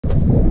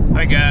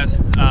Hey guys,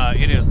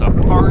 it is the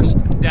first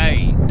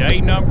day,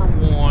 number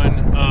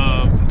 1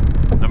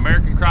 of the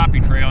American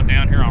Crappie Trail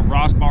down here on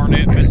Ross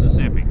Barnett,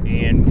 Mississippi.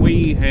 And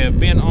we have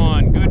been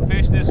on good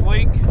fish this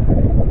week.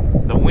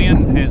 The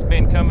wind has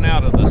been coming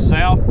out of the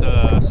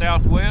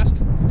southwest.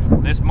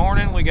 This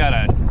morning we got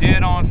a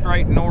dead-on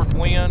straight north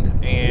wind,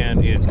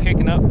 and it's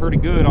kicking up pretty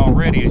good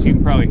already, as you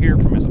can probably hear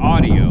from his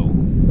audio.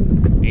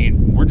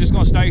 And we're just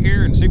going to stay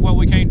here and see what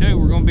we can do.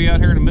 We're going to be out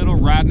here in the middle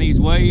riding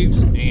these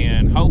waves,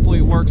 and hopefully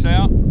it works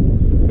out.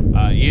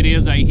 It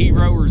is a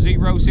hero or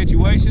zero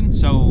situation,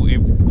 so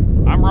if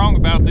I'm wrong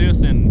about this,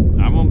 then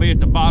I'm going to be at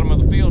the bottom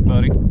of the field,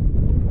 buddy.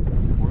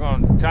 We're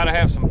going to try to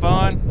have some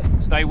fun.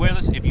 Stay with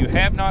us. If you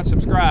have not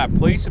subscribed,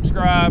 please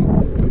subscribe.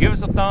 Give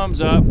us a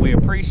thumbs up. We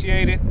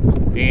appreciate it.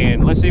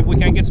 And let's see if we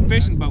can't get some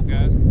fishing boat,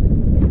 guys.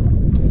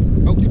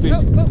 Oh, fish.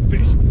 Oh,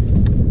 fish.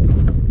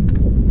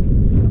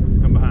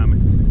 Come behind me.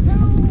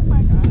 Oh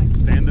my God.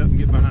 Stand up and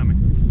get behind me.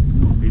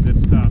 He's at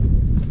the top.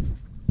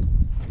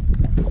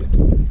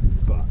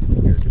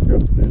 Here, just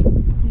drop the net.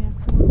 Yeah,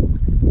 come on.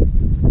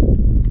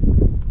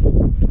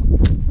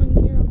 Swing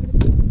here, I'll get it.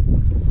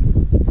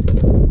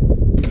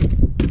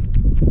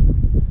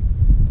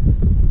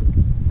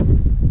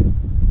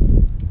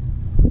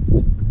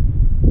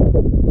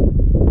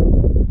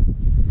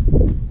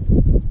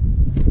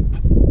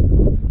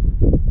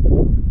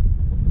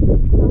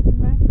 Tossing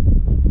back?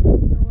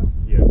 Or what?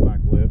 Yeah,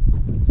 back left.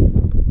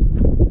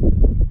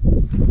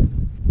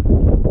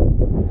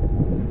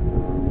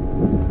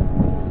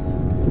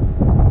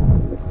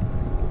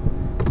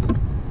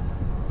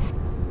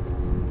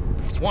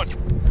 One.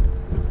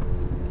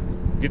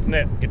 Get the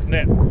net, get the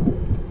net.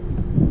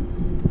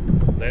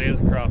 That is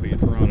a crappie,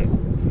 it's running.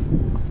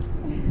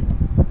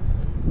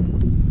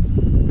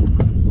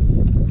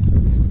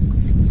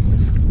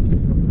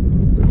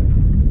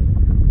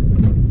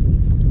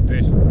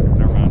 Fish,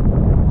 never mind.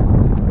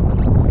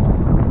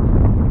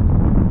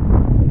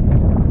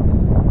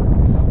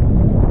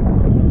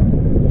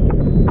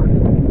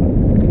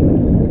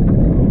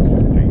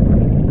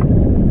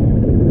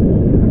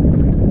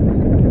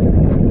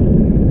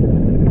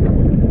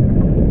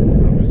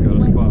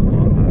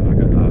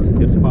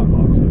 Spot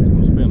lock, so it's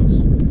going to spin us.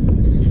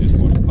 You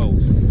just watch the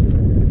poles.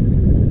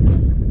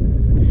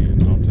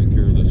 And I'll take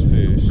care of this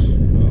fish.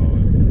 Oh,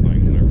 everything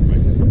will never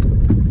make it.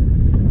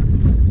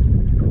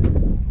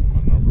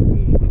 My number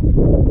one.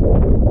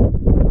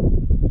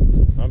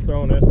 I'm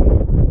throwing this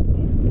one.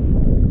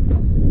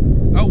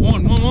 Oh,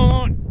 one.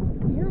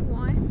 You're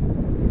one.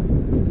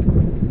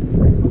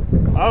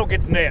 Oh,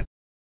 get the net.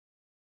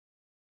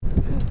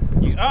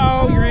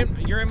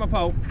 You're in my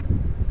pole.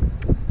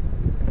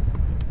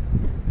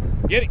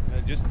 Get it.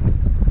 Just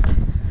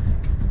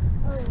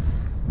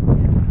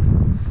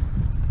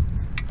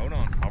hold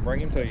on. I'll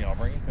bring him to you. Be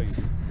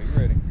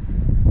ready.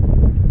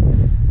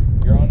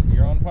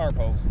 You're on power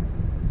poles.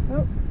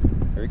 Oh.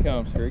 Here he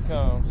comes.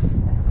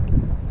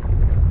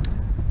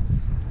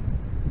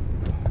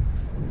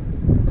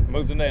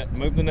 Move the net.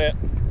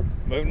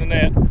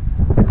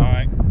 All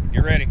right,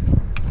 get ready.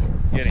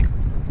 Get him.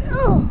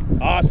 Oh.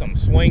 Awesome.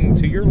 Swing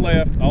to your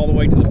left all the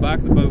way to the back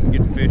of the boat and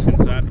get the fish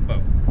inside the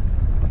boat.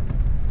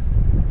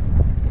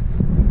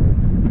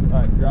 All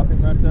right, drop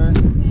him right there.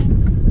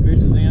 Fish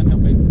is in.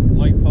 Help me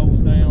lay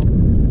poles down.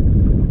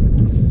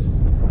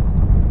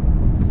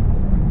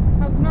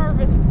 I was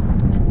nervous.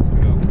 Let's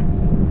go.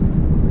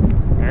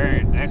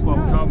 There, that's what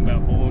we're talking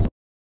about, boys.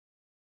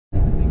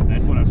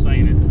 That's what I'm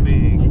saying. It's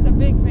big. It's a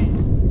big fish.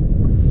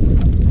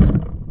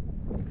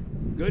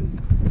 Good.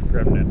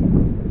 Grab that.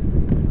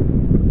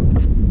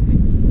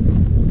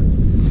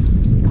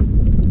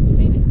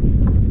 Seen it.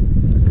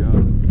 Good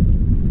job.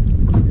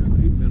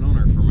 He's been on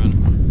there for a minute.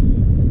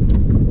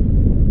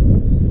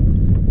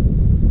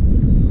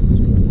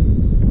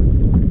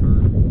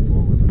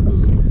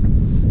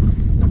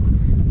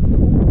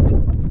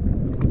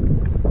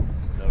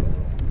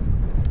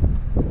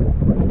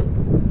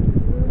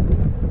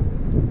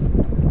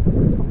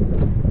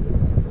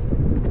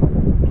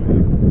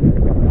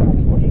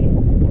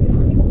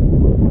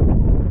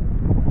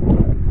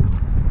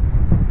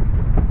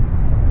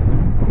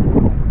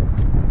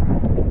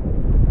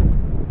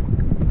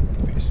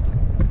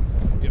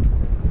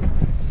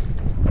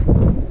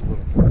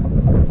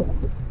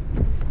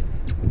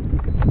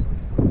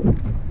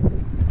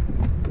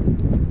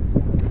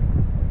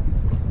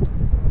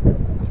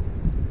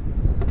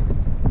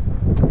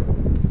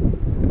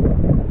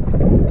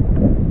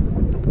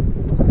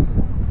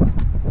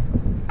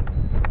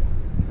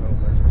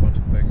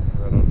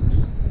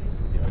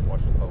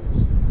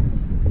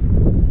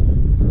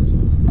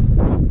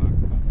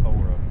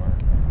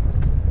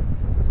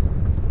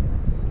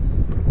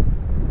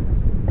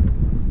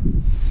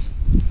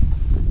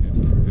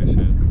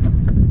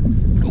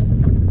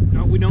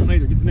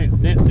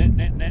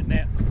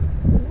 Net.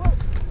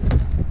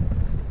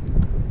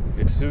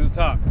 It's to the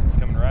top. It's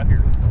coming right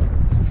here.